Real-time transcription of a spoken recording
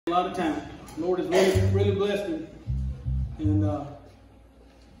A lot of time. The Lord has really blessed him, and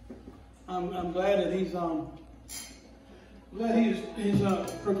I'm glad that he's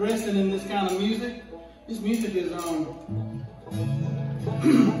progressing in this kind of music. This music is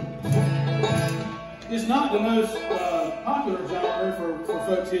it's not the most popular genre for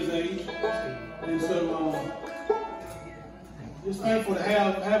folks his age, and so just thankful to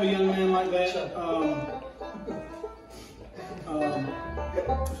have a young man like that.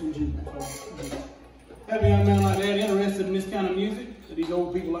 Have a young man like that interested in this kind of music that these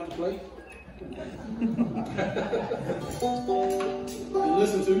old people like to play and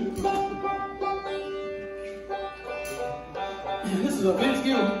listen to. And this is a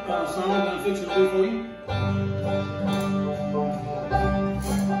Gill song that I'm fixing to do for you.